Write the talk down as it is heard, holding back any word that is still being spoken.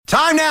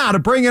Time now to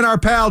bring in our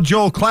pal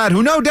Joel Klatt,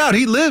 who no doubt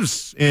he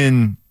lives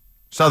in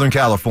Southern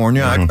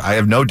California. I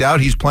have no doubt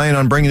he's planning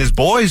on bringing his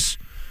boys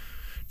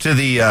to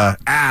the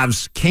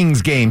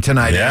Avs-Kings game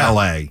tonight in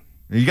L.A.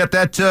 You got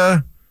that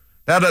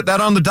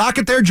on the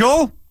docket there,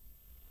 Joel?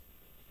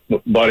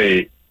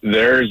 Buddy,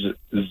 there's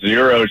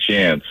zero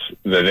chance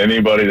that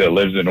anybody that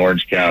lives in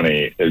Orange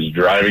County is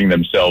driving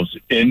themselves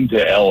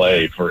into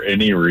L.A. for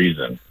any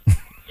reason.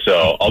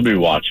 So I'll be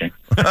watching.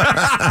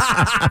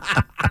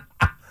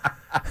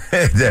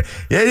 It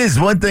is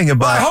one thing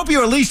about. Well, I hope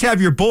you at least have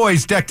your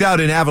boys decked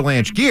out in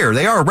Avalanche gear.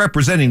 They are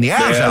representing the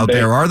Avs out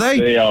there, are they?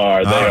 They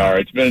are.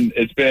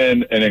 It's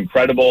been an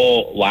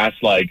incredible last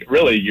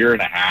really year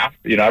and a half.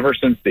 Ever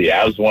since the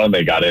Avs won,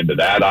 they got into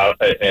that,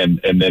 and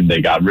then they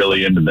got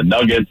really into the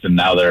Nuggets, and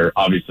now they're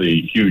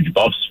obviously huge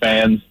Buffs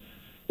fans,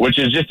 which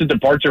is just a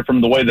departure from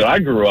the way that I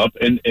grew up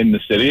in the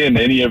city. And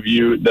any of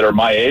you that are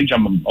my age,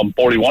 I'm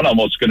 41,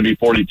 almost going to be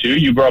 42.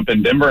 You grew up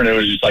in Denver, and it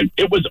was just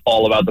it was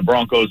all about the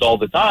Broncos all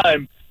the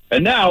time.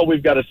 And now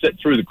we've got to sit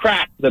through the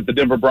crap that the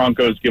Denver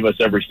Broncos give us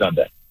every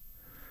Sunday.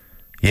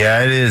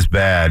 Yeah, it is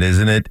bad,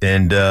 isn't it?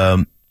 And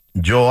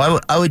Joel,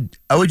 I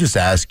would just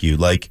ask you,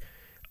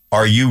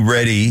 are you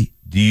ready?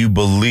 Do you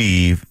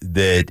believe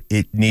that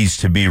it needs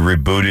to be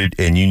rebooted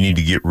and you need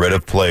to get rid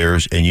of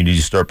players and you need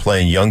to start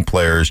playing young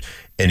players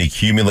and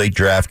accumulate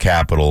draft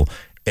capital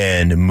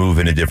and move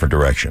in a different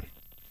direction?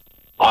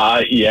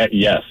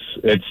 Yes.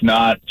 It's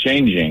not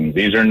changing.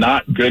 These are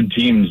not good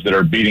teams that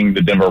are beating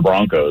the Denver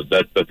Broncos.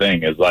 That's the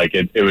thing. Is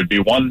it would be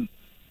one.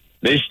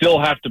 They still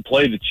have to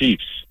play the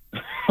Chiefs.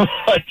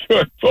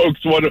 Folks,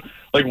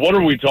 what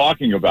are we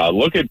talking about?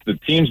 Look at the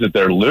teams that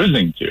they're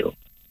losing to.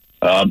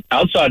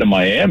 Outside of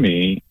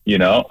Miami,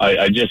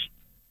 I just,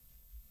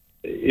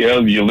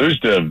 you lose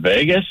to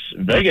Vegas.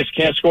 Vegas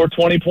can't score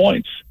 20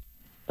 points.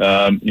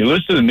 You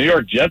lose to the New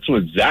York Jets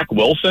with Zach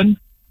Wilson.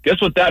 Guess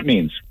what that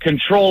means?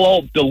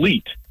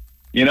 Control-Alt-Delete.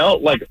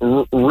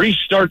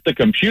 Restart the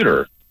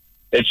computer.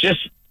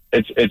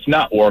 It's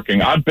not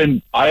working.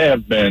 I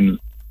have been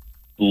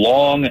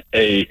long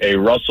a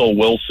Russell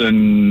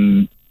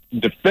Wilson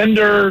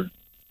defender,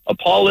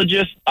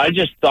 apologist. I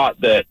just thought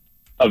that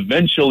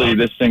eventually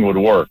this thing would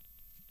work.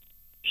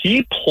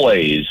 He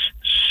plays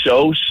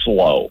so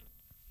slow.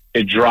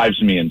 It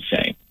drives me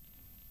insane.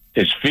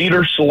 His feet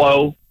are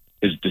slow.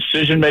 His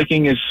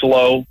decision-making is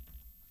slow.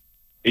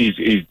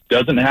 He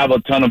doesn't have a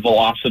ton of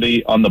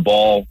velocity on the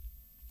ball.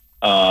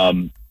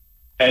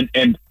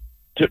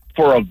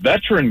 For a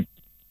veteran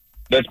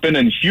that's been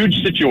in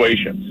huge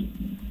situations,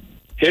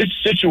 his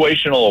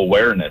situational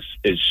awareness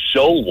is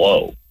so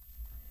low.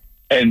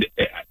 And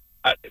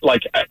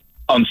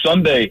on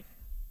Sunday,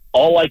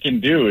 all I can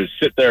do is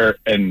sit there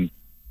and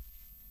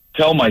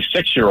tell my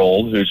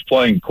 6-year-old who's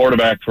playing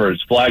quarterback for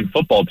his flag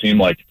football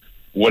team,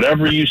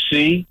 whatever you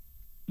see,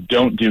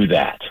 don't do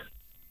that.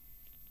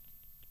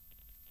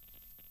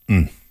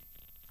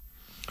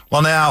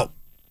 Well, now,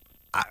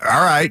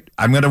 all right,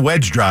 I'm going to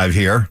wedge drive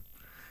here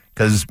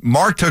because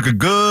Mark took a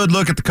good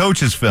look at the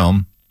coach's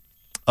film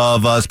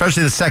of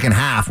especially the second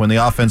half when the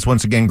offense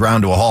once again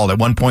ground to a halt. At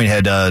one point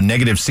had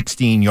negative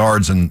 16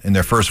 yards in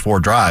their first 4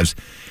 drives.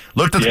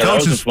 Looked at the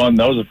coach's that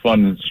was a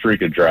fun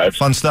streak of drives.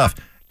 Fun stuff.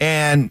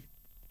 And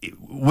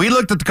we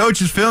looked at the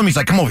coach's film. He's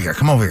like, come over here,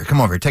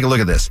 take a look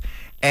at this.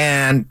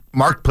 And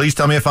Mark, please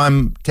tell me if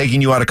I'm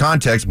taking you out of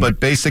context, but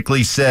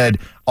basically said,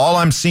 all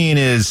I'm seeing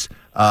is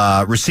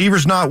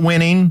receivers not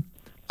winning.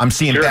 I'm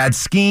seeing bad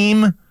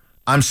scheme.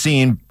 I'm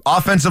seeing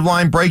offensive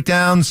line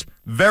breakdowns.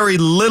 Very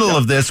little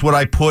of this would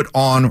I put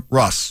on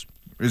Russ.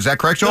 Is that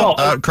correct, Joel?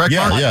 Correct,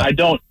 Mark? Yeah.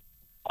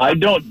 I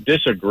don't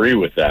disagree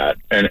with that,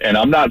 and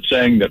I'm not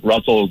saying that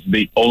Russell's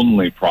the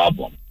only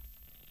problem.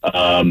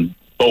 But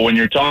when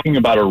you're talking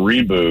about a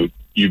reboot,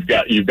 you've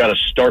got to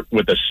start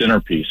with a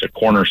centerpiece, a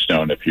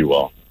cornerstone, if you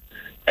will.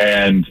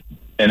 And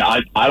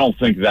I don't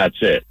think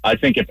that's it. I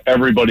think if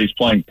everybody's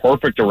playing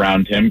perfect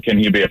around him, can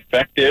he be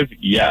effective?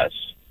 Yes.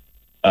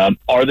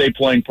 Are they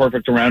playing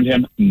perfect around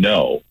him?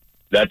 No.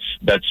 That's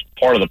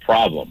part of the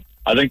problem.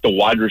 I think the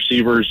wide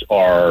receivers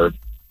are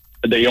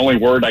the only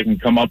word I can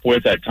come up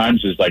with at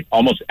times is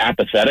almost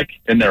apathetic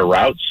in their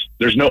routes.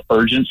 There's no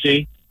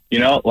urgency.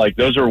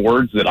 Those are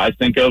words that I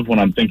think of when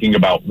I'm thinking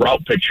about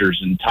route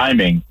pictures and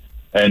timing,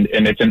 and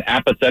it's an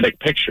apathetic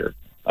picture.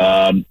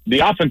 The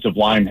offensive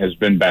line has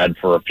been bad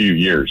for a few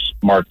years.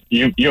 Mark,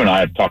 you and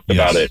I have talked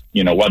about it,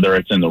 whether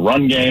it's in the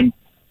run game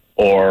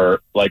or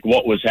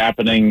what was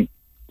happening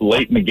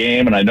late in the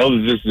game. And I know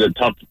that this is a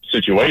tough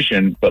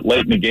situation, but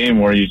late in the game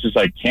where you just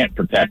can't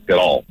protect at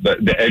all.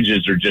 The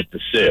edges are just a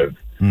sieve.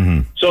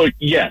 Mm-hmm. So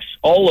yes,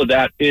 all of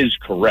that is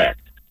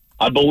correct.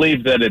 I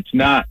believe that it's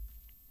not,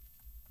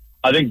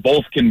 I think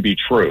both can be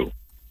true.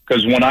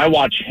 Because when I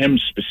watch him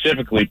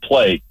specifically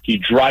play, he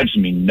drives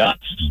me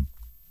nuts.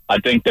 I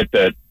think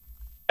that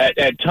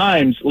at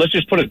times, let's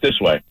just put it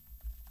this way.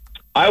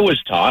 I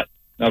was taught,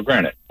 now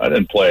granted, I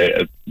didn't play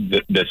at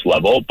this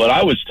level, but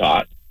I was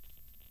taught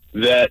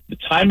that the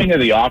timing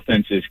of the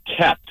offense is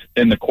kept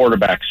in the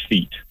quarterback's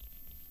feet.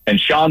 And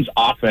Sean's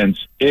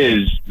offense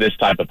is this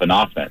type of an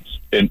offense.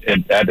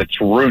 At its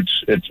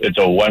roots, it's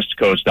a West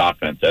Coast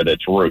offense at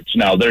its roots.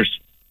 Now, there's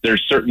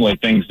certainly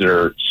things that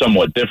are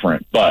somewhat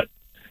different, but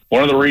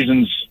one of the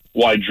reasons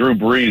why Drew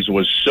Brees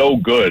was so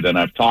good, and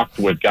I've talked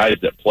with guys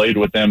that played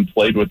with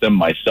him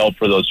myself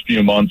for those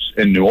few months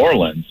in New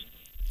Orleans,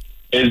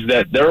 is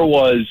that there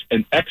was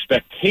an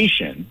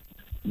expectation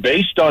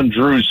based on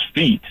Drew's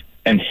feet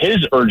and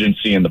his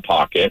urgency in the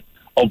pocket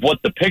of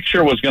what the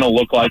picture was going to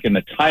look like and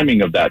the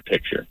timing of that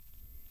picture.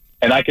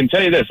 And I can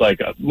tell you this, like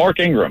Mark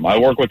Ingram, I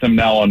work with him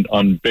now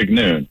on Big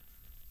Noon,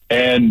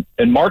 and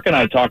Mark and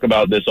I talk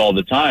about this all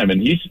the time,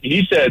 and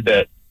he said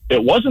that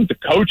it wasn't the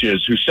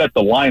coaches who set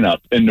the lineup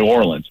in New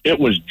Orleans. It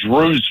was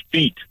Drew's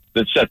feet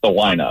that set the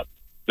lineup.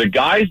 The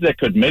guys that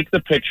could make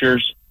the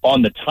pictures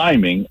on the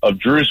timing of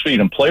Drew's feet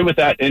and play with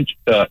that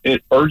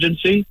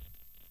urgency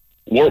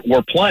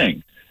were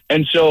playing.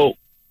 And so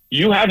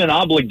you have an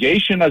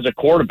obligation as a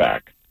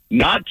quarterback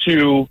not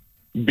to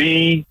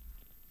be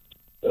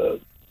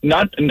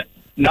not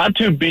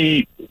to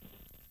be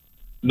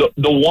the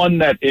one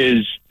that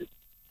is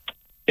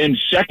in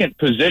second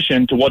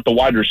position to what the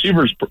wide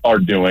receivers are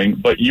doing,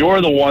 but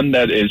you're the one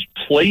that is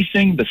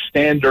placing the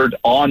standard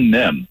on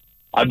them.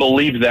 I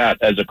believe that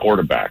as a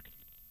quarterback.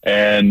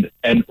 And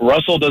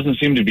Russell doesn't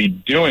seem to be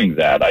doing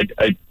that.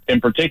 I in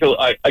particular,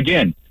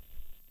 again,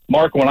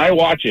 Mark, when I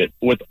watch it,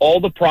 with all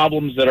the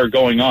problems that are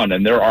going on,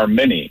 and there are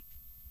many,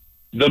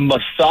 the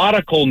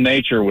methodical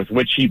nature with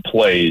which he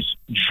plays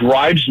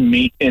drives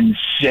me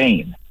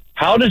insane.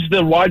 How does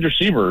the wide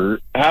receiver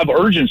have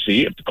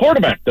urgency if the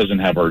quarterback doesn't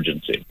have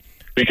urgency?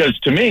 Because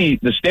to me,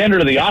 the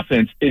standard of the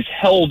offense is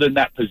held in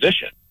that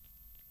position.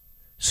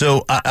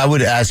 So I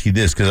would ask you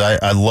this, because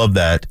I love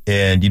that.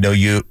 And,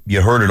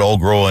 you heard it all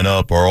growing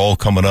up or all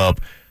coming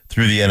up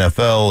through the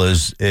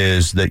NFL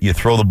is that you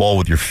throw the ball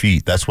with your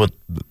feet. That's what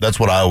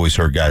I always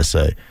heard guys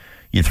say.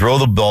 You throw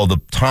the ball, the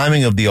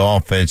timing of the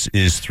offense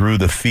is through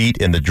the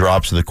feet and the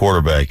drops of the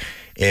quarterback.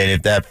 And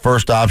if that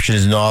first option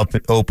is not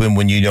open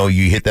when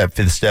you hit that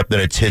fifth step, then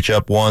it's hitch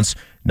up once.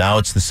 Now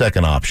it's the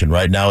second option,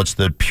 right? Now it's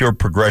the pure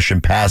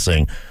progression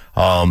passing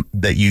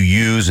that you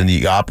use and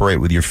you operate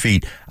with your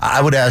feet.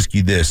 I would ask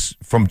you this,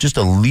 from just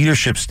a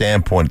leadership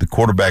standpoint, the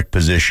quarterback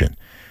position,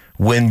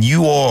 when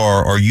you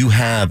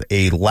have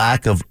a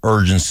lack of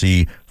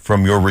urgency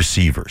from your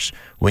receivers,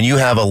 when you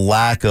have a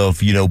lack of,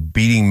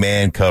 beating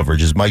man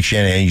coverage, as Mike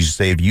Shanahan used to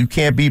say, if you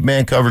can't beat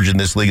man coverage in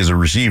this league as a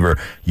receiver,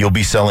 you'll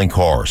be selling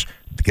cars,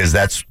 because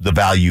that's the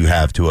value you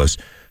have to us.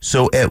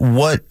 So at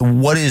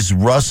what is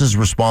Russ's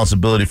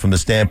responsibility from the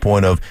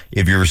standpoint of,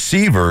 if your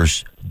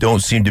receivers don't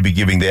seem to be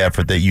giving the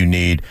effort that you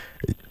need,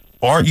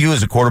 aren't you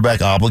as a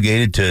quarterback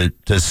obligated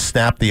to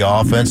snap the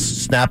offense,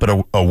 snap it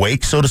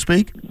awake, so to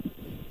speak?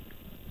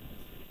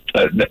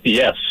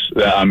 Yes.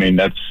 I mean,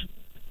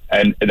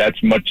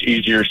 that's much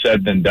easier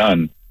said than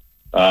done.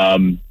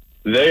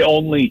 They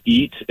only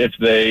eat if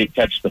they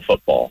catch the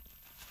football.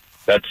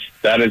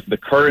 That is the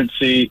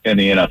currency in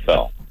the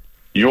NFL.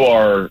 You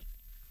are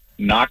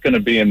not going to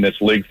be in this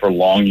league for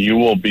long. You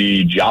will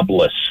be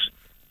jobless,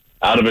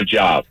 out of a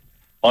job,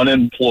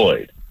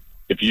 unemployed,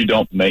 if you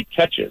don't make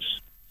catches.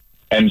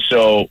 And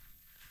so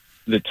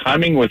the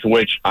timing with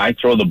which I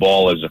throw the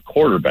ball as a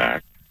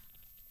quarterback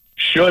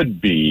should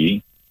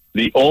be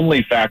the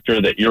only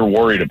factor that you're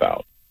worried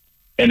about.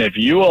 And if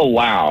you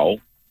allow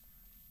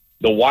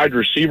the wide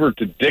receiver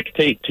to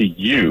dictate to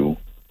you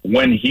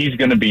when he's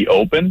going to be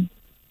open,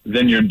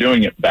 then you're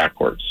doing it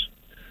backwards.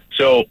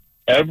 So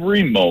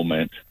every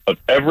moment of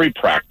every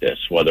practice,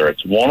 whether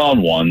it's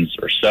one-on-ones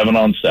or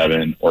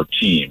 7-on-7 or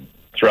team,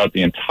 throughout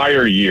the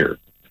entire year,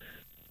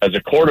 as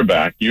a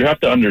quarterback, you have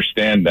to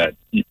understand that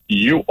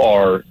you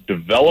are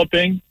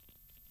developing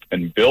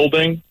and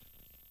building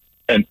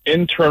an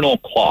internal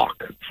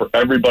clock for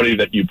everybody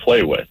that you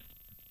play with.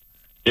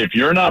 If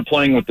you're not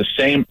playing with the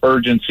same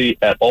urgency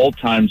at all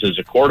times as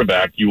a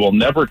quarterback, you will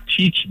never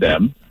teach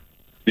them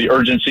the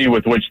urgency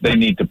with which they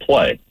need to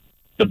play.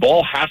 The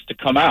ball has to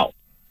come out.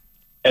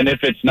 And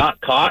if it's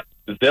not caught,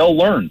 they'll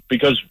learn,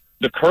 because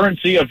the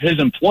currency of his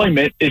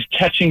employment is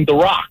catching the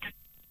rock.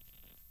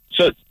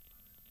 So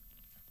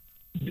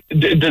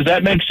does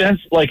that make sense?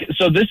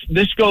 So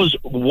this goes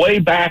way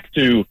back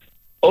to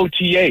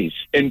OTAs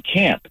and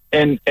camp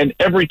and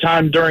every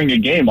time during a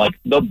game. Like,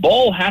 the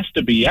ball has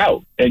to be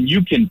out, and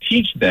you can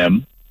teach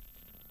them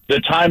the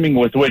timing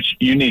with which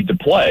you need to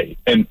play.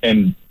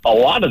 And a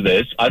lot of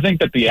this, I think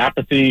that the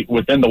apathy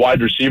within the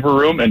wide receiver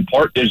room in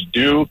part is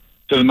due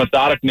to the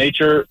methodic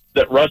nature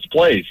that Russ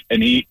plays.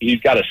 And he's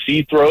got to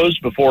see throws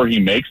before he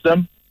makes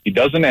them. He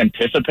doesn't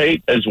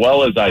anticipate as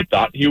well as I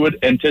thought he would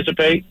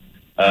anticipate.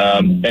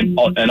 And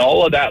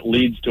all of that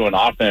leads to an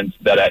offense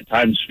that at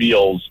times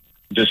feels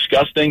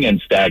disgusting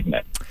and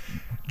stagnant.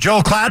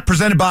 Joel Klatt,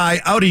 presented by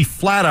Audi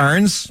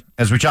Flatirons,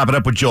 as we chop it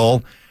up with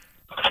Joel.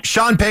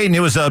 Sean Payton, it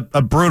was a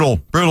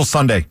brutal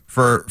Sunday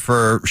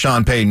for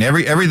Sean Payton.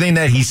 Everything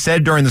that he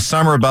said during the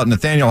summer about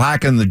Nathaniel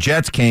Hackett and the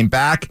Jets came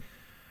back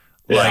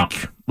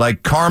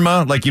like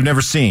karma, like you've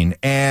never seen.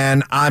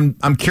 And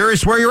I'm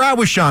curious where you're at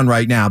with Sean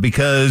right now,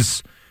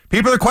 because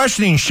People are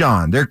questioning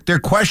Sean. They're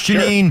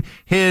questioning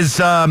his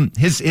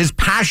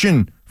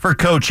passion for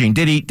coaching.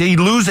 Did he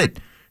lose it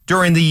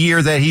during the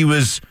year that he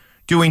was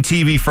doing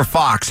TV for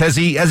Fox? Has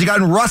he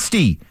gotten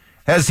rusty?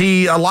 Has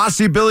he lost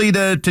the ability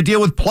to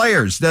deal with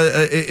players?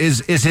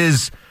 Is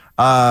his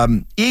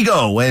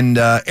ego and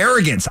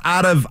arrogance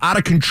out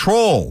of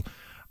control?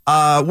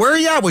 Where are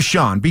you at with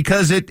Sean?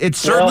 Because it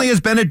certainly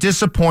has been a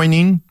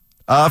disappointing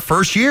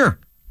first year.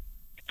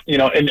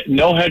 And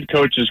no head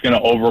coach is going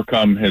to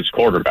overcome his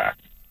quarterback.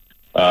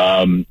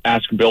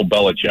 Ask Bill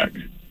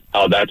Belichick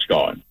how that's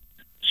going.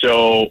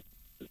 So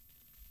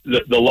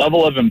the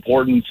level of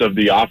importance of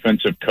the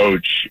offensive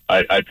coach,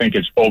 I think,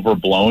 is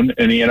overblown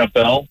in the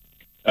NFL.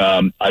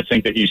 I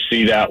think that you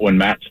see that when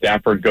Matt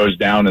Stafford goes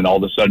down and all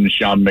of a sudden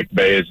Sean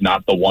McVay is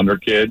not the wonder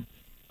kid.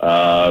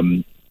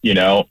 When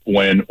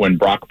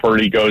Brock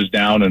Purdy goes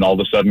down and all of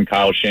a sudden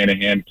Kyle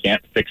Shanahan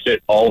can't fix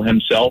it all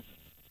himself.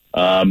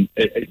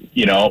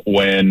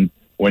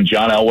 When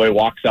John Elway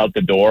walks out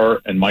the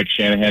door and Mike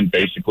Shanahan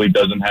basically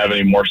doesn't have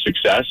any more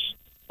success.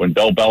 When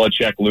Bill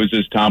Belichick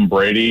loses Tom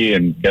Brady,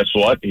 and guess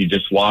what? He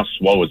just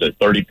lost,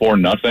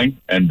 34-0,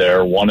 and they're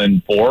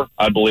 1-4,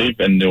 I believe,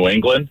 in New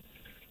England.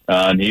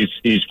 And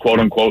he's quote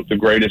unquote the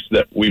greatest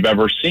that we've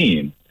ever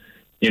seen.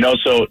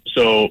 So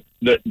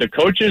the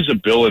coach's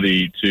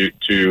ability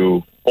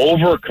to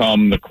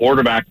overcome the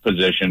quarterback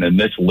position in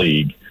this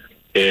league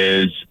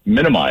is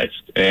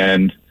minimized.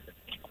 And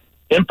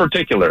in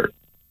particular,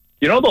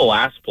 the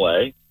last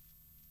play,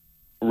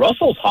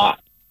 Russell's hot.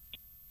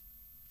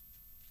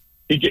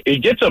 He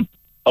gets a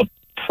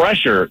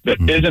pressure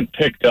that isn't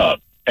picked up,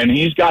 and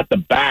he's got the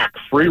back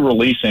free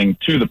releasing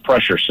to the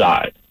pressure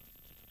side.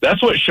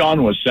 That's what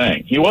Sean was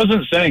saying. He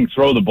wasn't saying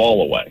throw the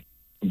ball away.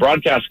 The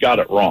broadcast got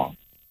it wrong.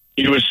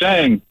 He was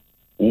saying,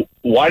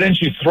 why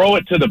didn't you throw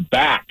it to the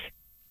back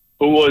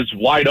who was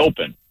wide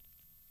open?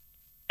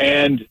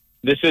 And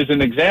this is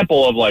an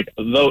example of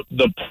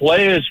the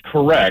play is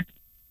correct.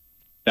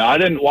 Now, I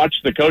didn't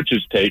watch the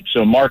coach's tape,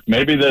 so Mark,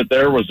 maybe that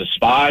there was a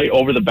spy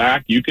over the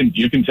back. You can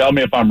tell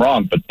me if I'm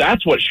wrong, but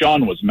that's what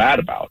Sean was mad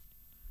about.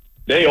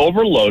 They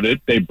overloaded.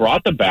 They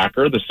brought the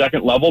backer, the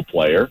second-level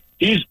player.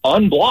 He's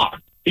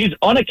unblocked. He's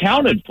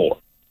unaccounted for.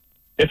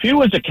 If he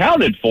was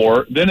accounted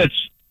for, then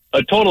it's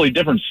a totally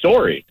different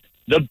story.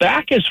 The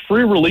back is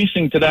free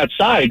releasing to that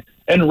side,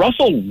 and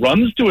Russell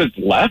runs to his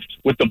left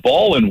with the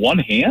ball in one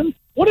hand.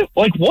 What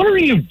are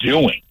you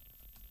doing?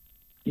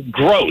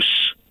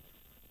 Gross.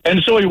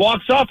 And so he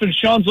walks off, and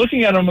Sean's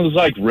looking at him and was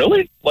like,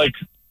 really? What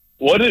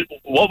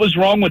was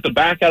wrong with the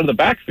back out of the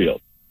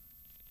backfield?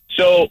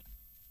 So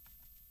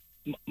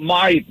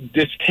my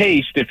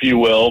distaste, if you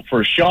will,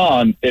 for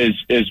Sean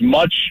is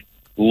much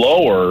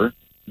lower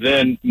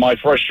than my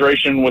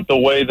frustration with the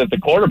way that the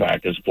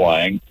quarterback is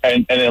playing.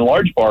 And in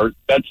large part,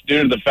 that's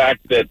due to the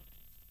fact that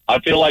I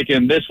feel like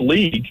in this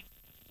league,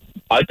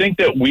 I think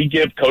that we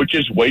give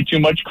coaches way too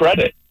much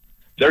credit.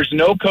 There's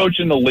no coach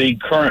in the league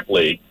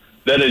currently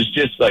that is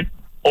just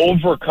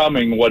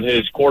overcoming what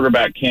his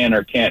quarterback can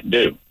or can't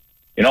do.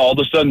 All of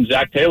a sudden,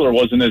 Zach Taylor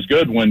wasn't as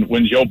good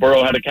when Joe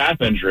Burrow had a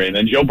calf injury, and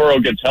then Joe Burrow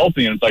gets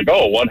healthy, and it's like,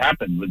 oh, what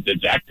happened?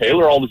 Did Zach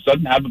Taylor all of a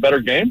sudden have a better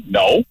game?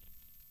 No,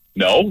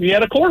 he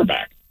had a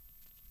quarterback.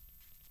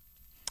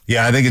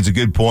 Yeah, I think it's a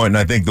good point, and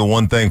I think the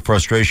one thing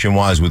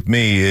frustration-wise with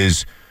me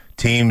is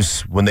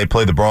teams, when they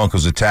play the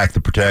Broncos, attack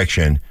the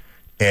protection,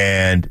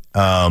 and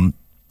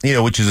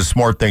which is a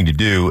smart thing to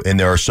do, and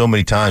there are so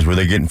many times where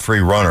they're getting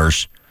free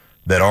runners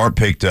that aren't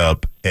picked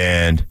up,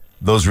 and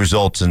those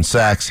results in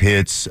sacks,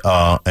 hits,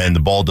 and the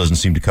ball doesn't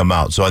seem to come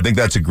out. So I think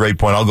that's a great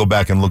point. I'll go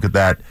back and look at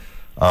that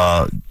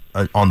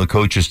on the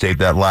coach's tape,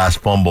 that last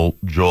fumble,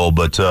 Joel.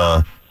 But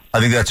I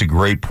think that's a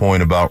great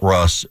point about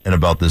Russ and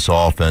about this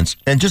offense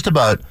and just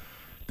about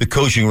the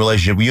coaching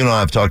relationship. You and I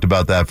have talked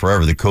about that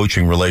forever, the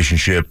coaching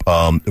relationship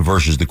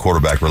versus the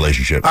quarterback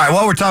relationship. All right,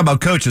 while we're talking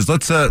about coaches,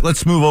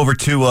 let's move over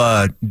to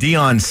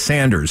Deion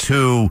Sanders,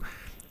 who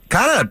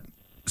kind of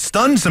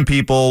stunned some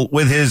people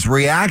with his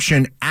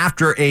reaction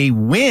after a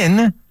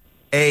win,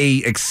 a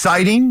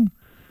exciting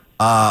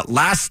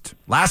last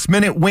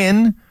minute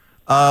win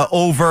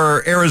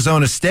over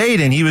Arizona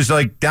State, and he was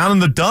down in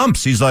the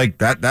dumps. He's like,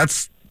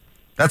 that's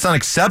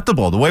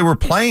unacceptable. The way we're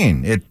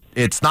playing,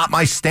 it's not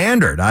my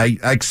standard. I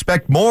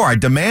expect more. I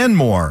demand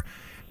more.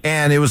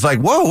 And it was like,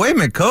 whoa, wait a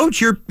minute, coach,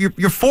 you're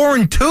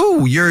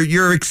 4-2.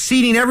 You're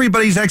exceeding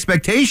everybody's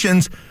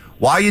expectations.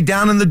 Why are you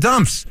down in the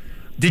dumps?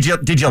 Did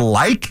you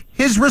like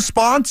his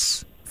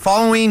response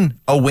following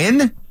a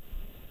win?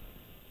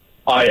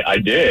 I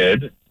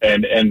did,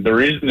 and the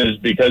reason is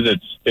because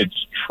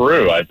it's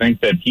true. I think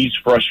that he's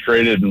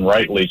frustrated, and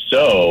rightly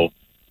so,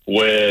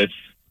 with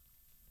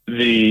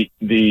the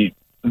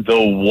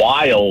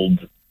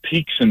wild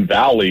peaks and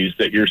valleys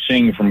that you're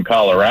seeing from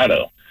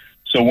Colorado.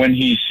 So when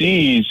he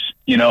sees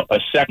a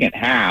second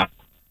half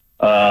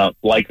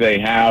like they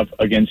have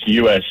against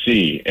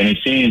USC, and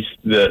he sees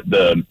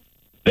the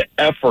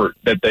effort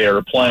that they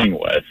are playing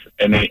with,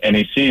 and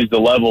he sees the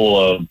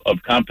level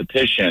of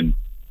competition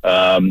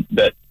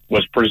that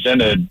was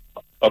presented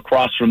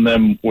across from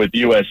them with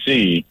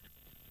USC,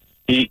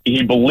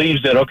 he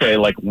believes that, okay,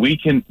 like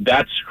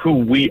that's who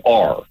we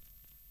are.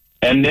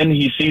 And then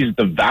he sees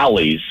the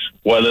valleys,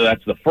 whether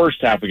that's the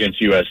first half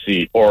against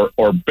USC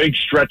or big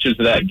stretches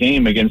of that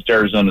game against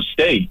Arizona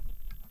State.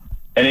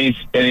 And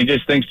he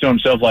just thinks to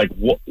himself, like,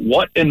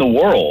 what in the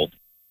world?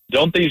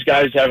 Don't these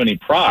guys have any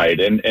pride?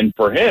 And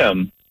for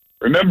him,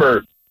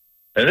 remember,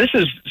 and this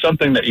is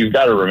something that you've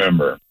got to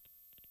remember,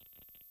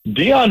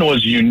 Deion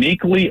was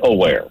uniquely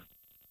aware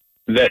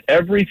that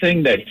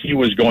everything that he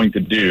was going to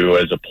do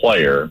as a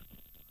player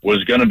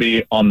was going to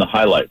be on the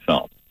highlight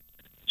film.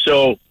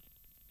 So,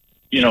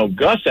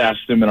 Gus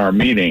asked him in our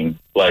meeting,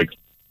 like,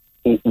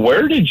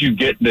 where did you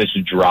get this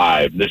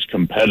drive, this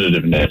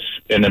competitiveness?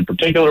 And in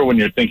particular, when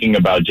you're thinking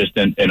about just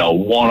in a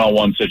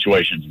one-on-one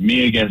situations,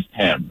 me against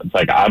him, it's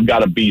like, I've got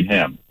to beat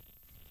him.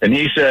 And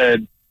he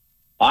said,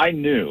 I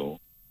knew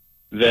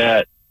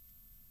that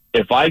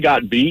if I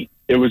got beat,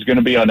 it was going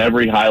to be on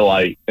every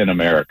highlight in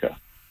America.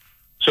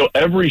 So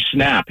every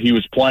snap, he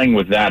was playing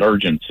with that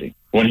urgency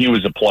when he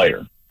was a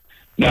player.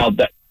 Now,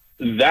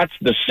 that's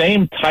the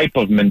same type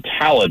of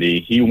mentality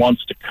he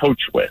wants to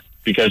coach with,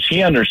 because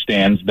he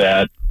understands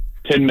that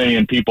 10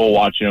 million people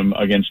watch him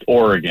against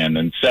Oregon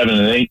and 7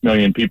 and 8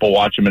 million people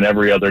watch him in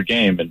every other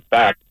game. In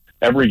fact,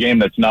 every game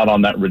that's not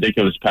on that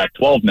ridiculous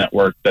Pac-12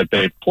 network that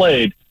they've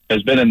played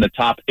has been in the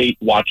top 8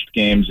 watched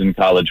games in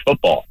college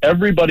football.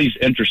 Everybody's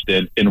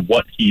interested in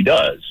what he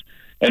does.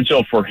 And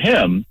so for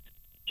him,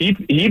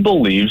 he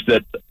believes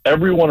that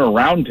everyone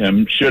around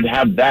him should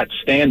have that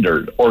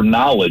standard or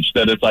knowledge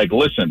that it's like,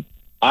 listen,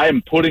 I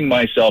am putting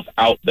myself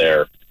out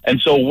there.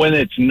 And so when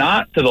it's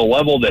not to the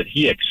level that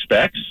he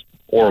expects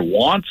or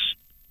wants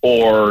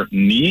or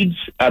needs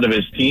out of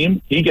his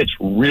team, he gets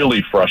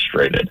really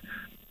frustrated.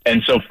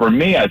 And so for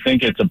me, I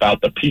think it's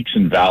about the peaks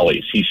and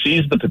valleys. He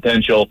sees the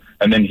potential,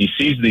 and then he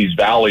sees these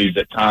valleys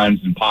at times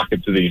in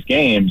pockets of these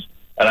games,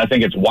 and I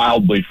think it's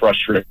wildly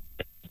frustrating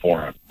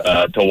for him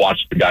to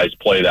watch the guys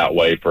play that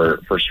way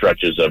for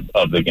stretches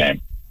of the game.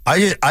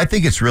 I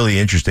think it's really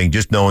interesting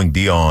just knowing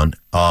Deion,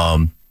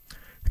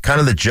 kind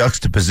of the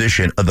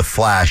juxtaposition of the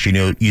flash.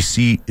 You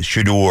see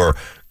Shedeur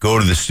go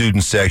to the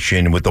student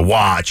section with the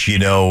watch,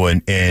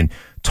 and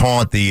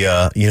taunt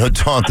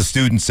the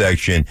student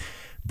section.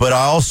 But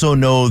I also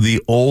know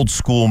the old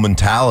school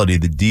mentality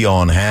that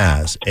Deion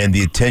has, and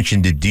the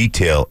attention to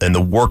detail and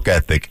the work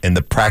ethic and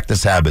the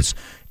practice habits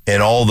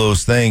and all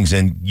those things.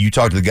 And you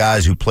talk to the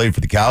guys who played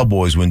for the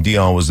Cowboys when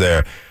Deion was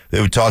there,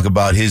 they would talk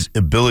about his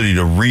ability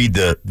to read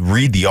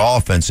the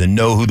offense and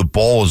know who the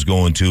ball is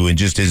going to, and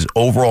just his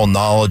overall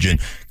knowledge and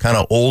kind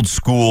of old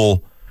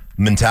school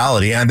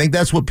mentality. And I think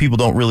that's what people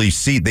don't really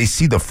see. They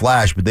see the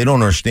flash, but they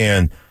don't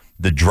understand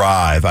the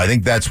drive. I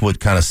think that's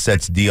what kind of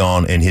sets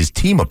Deion and his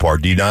team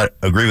apart. Do you not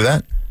agree with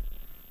that?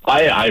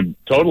 I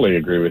totally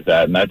agree with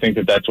that, and I think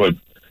that's what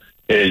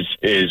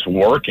is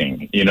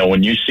working.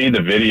 When you see the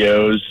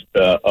videos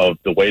of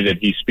the way that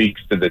he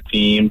speaks to the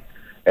team,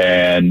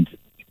 and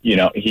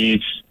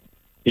he's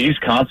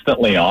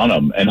constantly on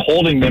them and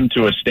holding them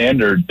to a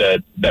standard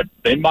that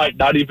they might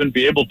not even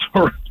be able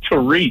to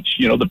reach.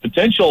 The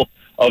potential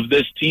of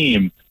this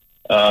team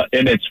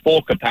in its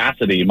full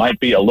capacity might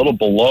be a little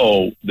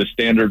below the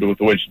standard with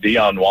which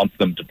Deion wants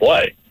them to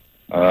play.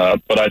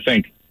 But I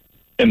think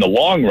in the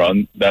long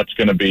run, that's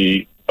going to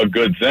be a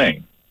good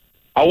thing.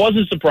 I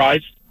wasn't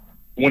surprised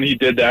when he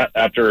did that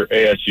after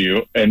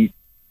ASU, and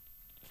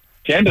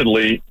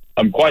candidly,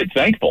 I'm quite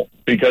thankful,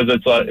 because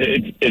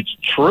it's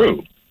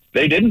true.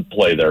 They didn't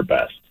play their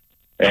best,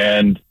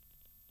 and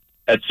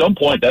at some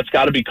point, that's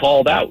got to be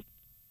called out.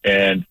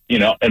 And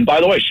and by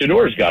the way,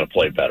 Shedeur's got to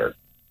play better.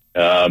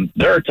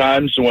 There are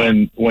times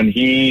when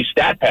he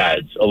stat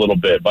pads a little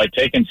bit by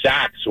taking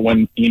sacks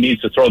when he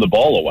needs to throw the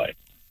ball away.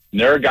 And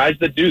there are guys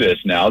that do this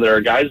now. There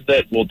are guys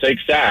that will take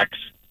sacks,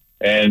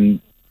 and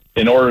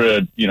in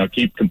order to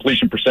keep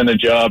completion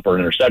percentage up or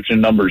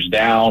interception numbers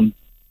down.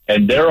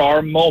 And there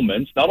are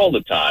moments, not all the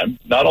time,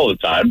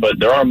 but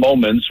there are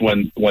moments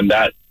when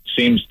that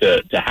seems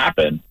to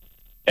happen,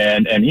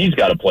 and he's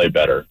got to play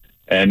better,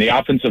 and the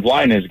offensive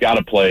line has got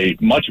to play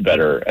much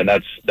better, and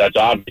that's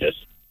obvious.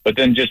 But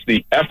then just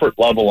the effort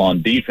level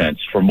on defense,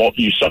 from what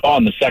you saw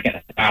in the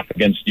second half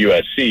against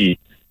USC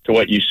to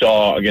what you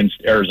saw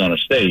against Arizona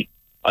State,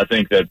 I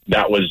think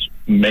that was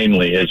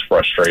mainly his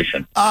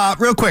frustration.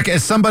 Real quick,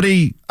 as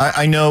somebody,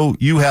 I know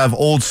you have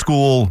old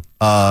school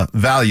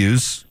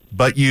values,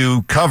 but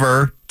you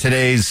cover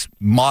today's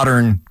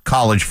modern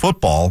college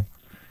football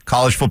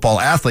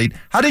athlete.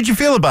 How did you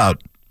feel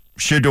about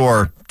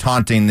Shedeur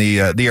taunting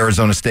the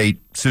Arizona State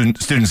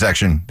student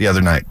section the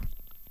other night?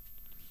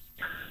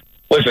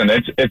 Listen,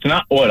 it's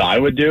not what I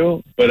would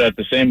do, but at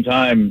the same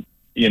time,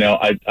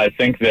 I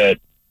think that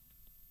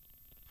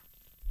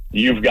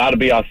you've got to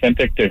be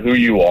authentic to who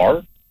you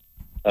are.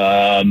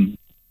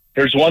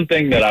 Here's one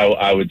thing that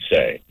I would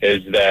say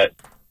is that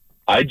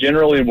I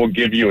generally will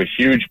give you a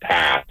huge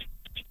pass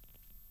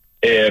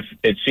if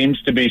it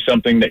seems to be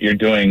something that you're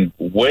doing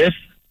with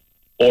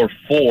or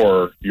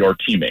for your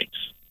teammates.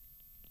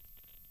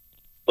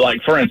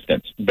 Like, for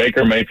instance,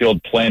 Baker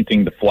Mayfield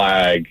planting the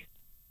flag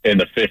in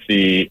the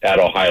 50 at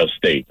Ohio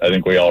State. I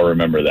think we all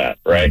remember that,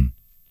 right?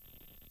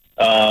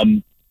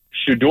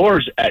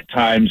 Shedeurs at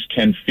times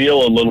can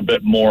feel a little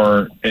bit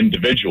more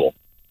individual.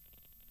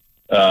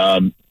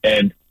 And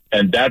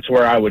that's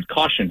where I would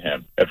caution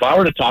him. If I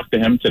were to talk to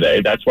him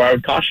today, that's where I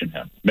would caution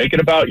him. Make it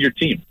about your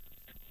team.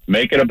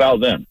 Make it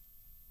about them.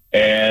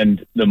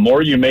 And the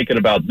more you make it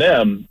about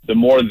them, the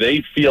more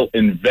they feel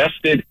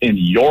invested in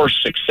your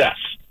success.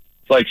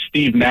 It's like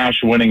Steve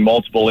Nash winning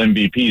multiple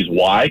MVPs.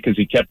 Why? Because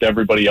he kept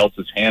everybody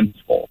else's hands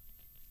full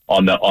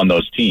on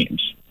those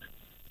teams.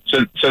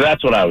 So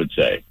that's what I would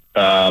say.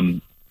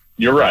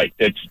 You're right.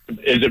 Is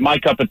it my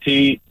cup of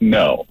tea?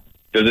 No.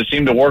 Does it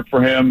seem to work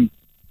for him?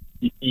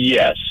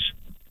 Yes.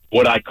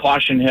 Would I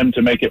caution him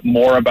to make it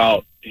more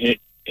about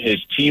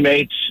his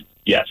teammates?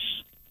 Yes.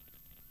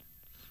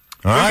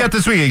 All right. You got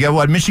this week? You got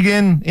what?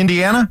 Michigan,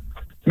 Indiana?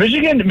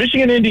 Michigan,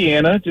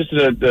 Indiana. Just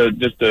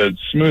a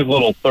smooth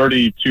little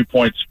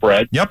 32-point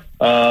spread. Yep.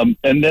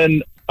 And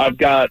then I've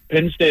got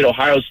Penn State,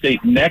 Ohio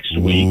State next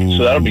week,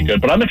 so that'll be good.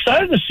 But I'm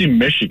excited to see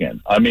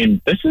Michigan. I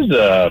mean,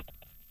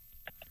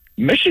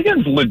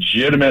 Michigan's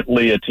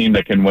legitimately a team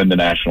that can win the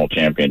national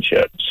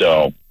championship.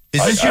 So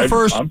is this your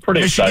first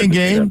Michigan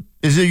game?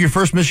 Is it your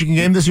first Michigan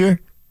game this year?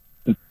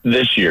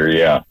 This year,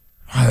 yeah.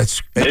 Oh,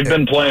 they've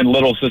been playing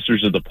Little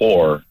Sisters of the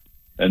Poor,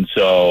 and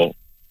so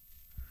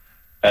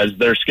as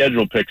their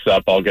schedule picks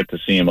up, I'll get to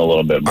see him a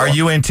little bit more. Are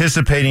you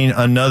anticipating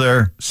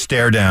another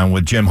stare down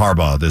with Jim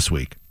Harbaugh this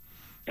week?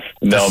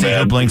 No,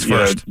 man. Who blinks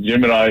first?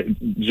 Jim and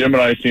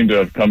I seem to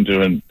have come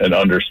to an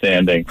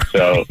understanding.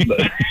 So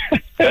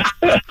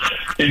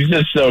he's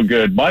just so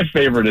good. My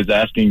favorite is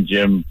asking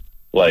Jim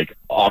like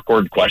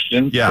awkward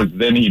questions. Yeah. Because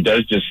then he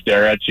does just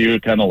stare at you,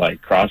 kind of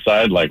like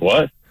cross-eyed, like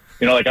what?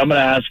 You know, like I'm going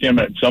to ask him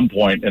at some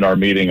point in our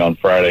meeting on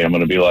Friday. I'm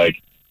going to be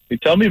like, hey,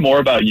 tell me more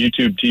about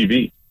YouTube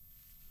TV.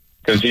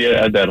 Because he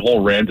had that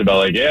whole rant about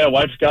like, yeah,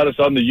 wife's got us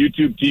on the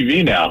YouTube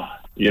TV now.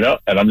 You know,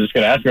 and I'm just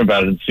going to ask him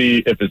about it and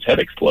see if his head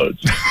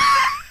explodes.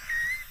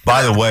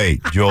 By the way,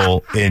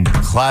 Joel, in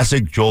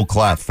classic Joel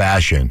Klatt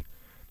fashion,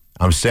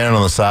 I'm standing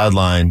on the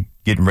sideline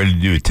getting ready to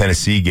do a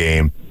Tennessee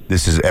game.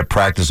 This is at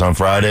practice on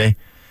Friday.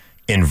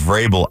 And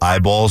Vrabel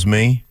eyeballs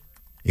me.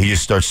 He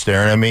just starts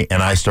staring at me,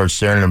 and I start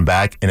staring at him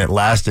back. And it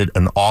lasted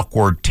an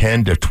awkward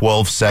 10 to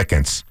 12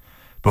 seconds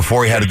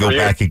before he had to go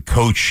back and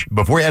coach.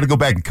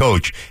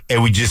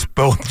 And we just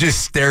both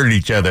just stared at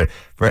each other.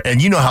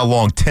 And you know how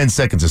long 10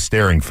 seconds of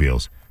staring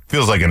feels.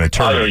 Feels like an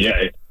eternity.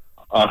 Oh, yeah.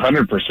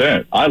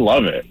 100%. I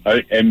love it.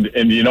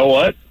 And you know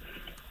what?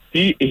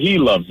 He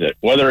loves it.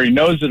 Whether he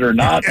knows it or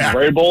not, yeah.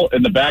 Vrabel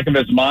in the back of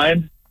his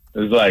mind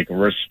is like,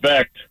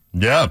 respect.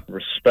 Yeah.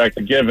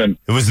 Respect given.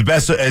 It was the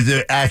best.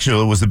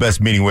 Actually, it was the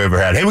best meeting we ever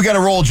had. Hey, we got to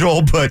roll,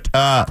 Joel, but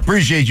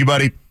appreciate you,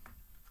 buddy.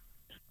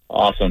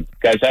 Awesome.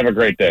 Guys, have a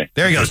great day.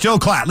 There he goes. Joel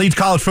Klatt, lead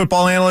college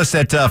football analyst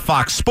at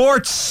Fox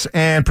Sports,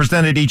 and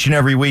presented each and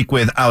every week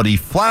with Audi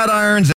Flat Irons.